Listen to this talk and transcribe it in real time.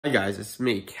Hi guys, it's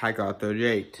me,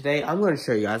 Cat38. Today I'm going to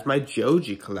show you guys my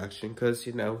Joji collection because,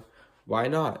 why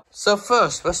not? So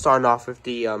first, we're starting off with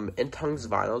the In-Tongues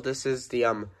vinyl. This is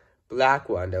the black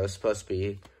one that was supposed to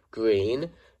be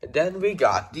green. And then we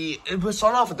got we're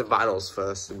starting off with the vinyls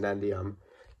first, and then the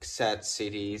cassettes,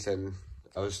 CDs, and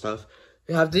other stuff.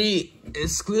 We have the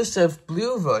exclusive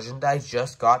blue version that I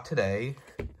just got today.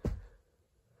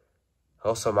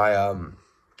 Also my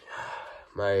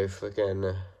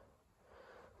freaking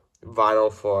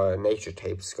vinyl for Nature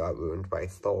Tapes got ruined by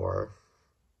Thor.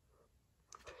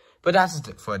 But that's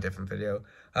for a different video.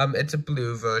 It's a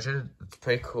blue version. It's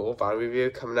pretty cool. Vinyl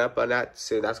review coming up on that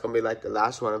soon. That's gonna be like the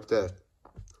last one of the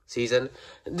season.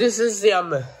 This is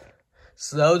the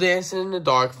Slow Dancing in the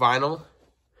Dark vinyl.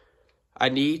 I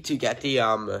need to get the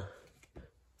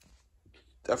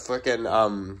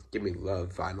freaking Give Me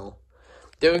Love vinyl.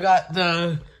 Then we got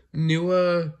the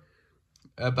newer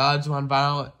Ballads 1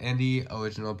 vinyl and the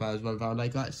original Ballads 1 vinyl I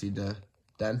got. See the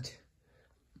dent?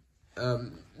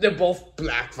 They're both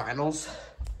black vinyls.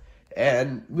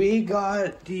 And we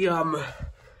got the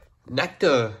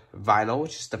Nectar vinyl,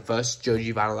 which is the first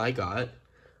Joji vinyl I got.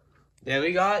 Then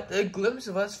we got the Glimpse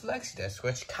of Us Flexi Disc,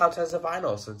 which counts as a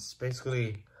vinyl since it's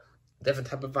basically a different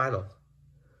type of vinyl.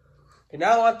 And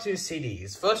now on to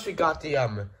CDs. First we got the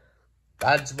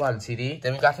Ballads 1 CD,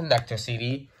 then we got the Nectar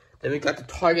CD. Then we got the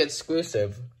Target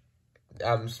exclusive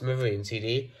Smithereens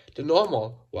CD, the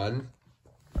normal one.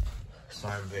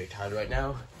 Sorry, I'm very tired right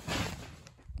now.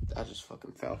 I just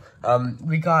fucking fell.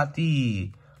 We got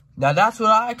now that's what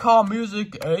I call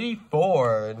Music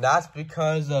 84, and that's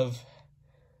because of,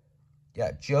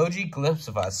 Joji Glimpse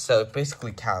of Us, so it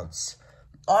basically counts.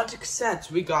 On to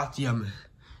cassettes, we got the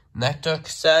Nectar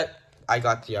cassette. I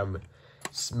got the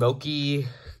Smoky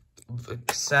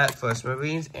cassette for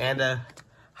Smithereens, and a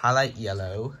Highlight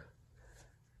Yellow.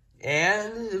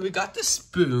 And we got the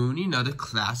spoon, the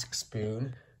classic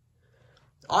spoon.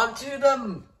 Onto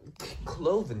the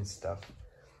clothing stuff.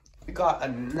 We got a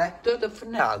Nectar the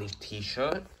Finale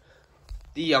t-shirt.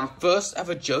 The first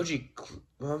ever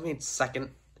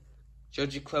second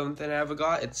Joji clothing thing I ever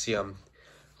got. It's the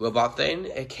robot thing.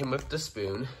 It came with the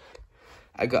spoon.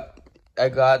 I got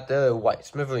the white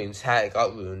Smithereens hat. It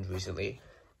got ruined recently.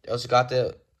 I also got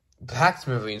the black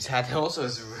Smithereens hat also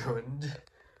is ruined.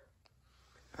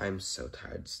 I'm so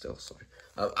tired still, sorry.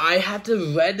 I had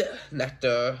the red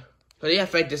Nectar. But yeah, I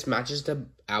feel like this matches the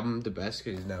album the best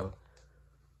because,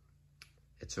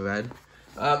 it's red.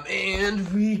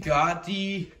 And we got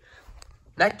the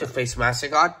Nectar face mask. I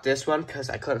got this one because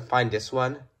I couldn't find this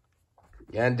one.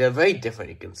 And they're very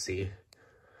different, you can see.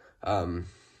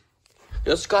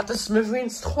 Just got the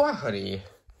Smithereens tour hoodie.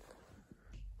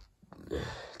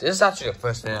 This is actually the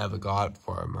first thing I ever got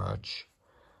for merch.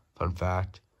 Fun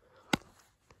fact.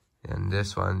 And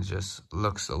this one just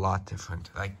looks a lot different.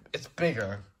 Like, it's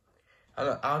bigger. I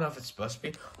don't know if it's supposed to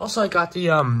be. Also, I got the,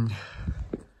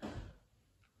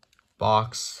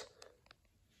 box.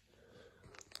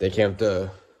 They came with the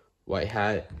white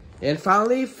hat. And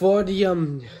finally, for the,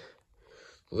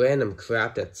 random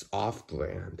crap that's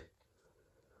off-brand.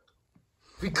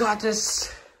 We got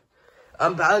this,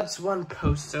 Ballads 1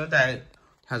 poster that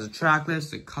has a track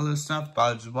list, the color stuff,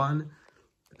 Ballads 1,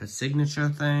 a signature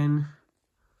thing,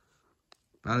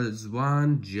 Ballads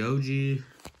 1, Joji,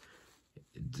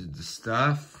 the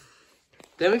stuff.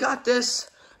 Then we got this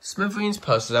Smithereens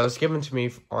poster that was given to me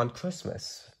on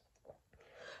Christmas.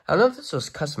 I don't know if this was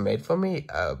custom made for me,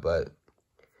 but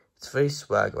it's very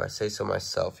swag, if I say so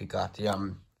myself. You got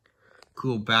the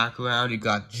cool background, you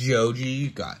got Joji, you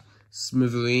got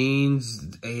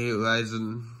Smithereens,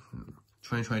 Horizon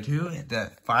 2022,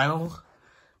 the final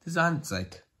design, it's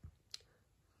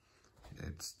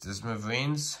the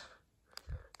Smithereens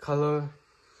color.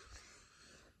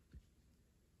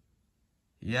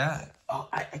 Yeah, oh,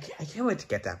 I can't wait to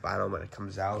get that vinyl when it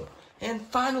comes out. And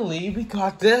finally, we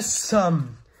got this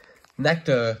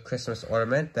Nectar Christmas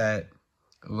ornament that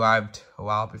arrived a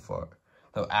while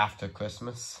after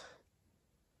Christmas.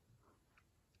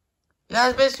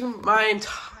 That's basically my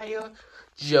entire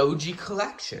Joji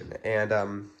collection, and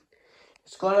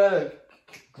it's gonna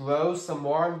grow some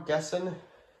more, I'm guessing.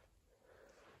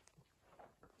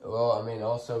 Well, I mean,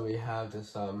 also we have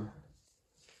this I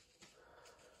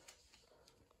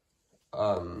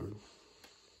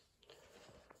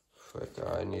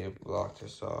need to block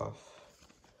this off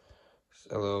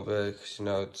a little bit because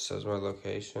it says my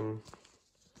location.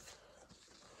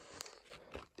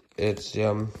 It's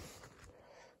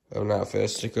outfit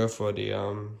sticker for the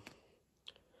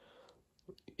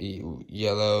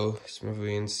yellow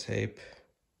Smithereens tape.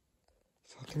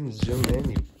 Fucking zoom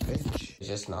in, you bitch. It's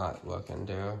just not working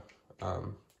there.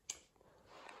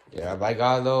 Yeah, but I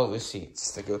got little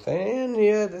receipts to go with. And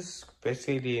yeah, this is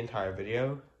basically the entire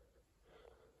video.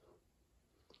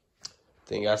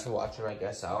 Thank you guys for watching, I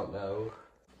guess. I don't know.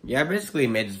 Yeah, I basically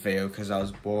made this video because I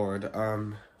was bored.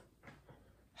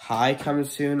 Hi coming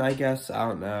soon, I guess. I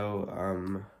don't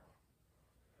know.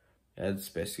 That's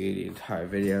basically the entire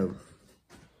video.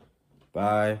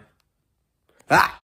 Bye. Ah!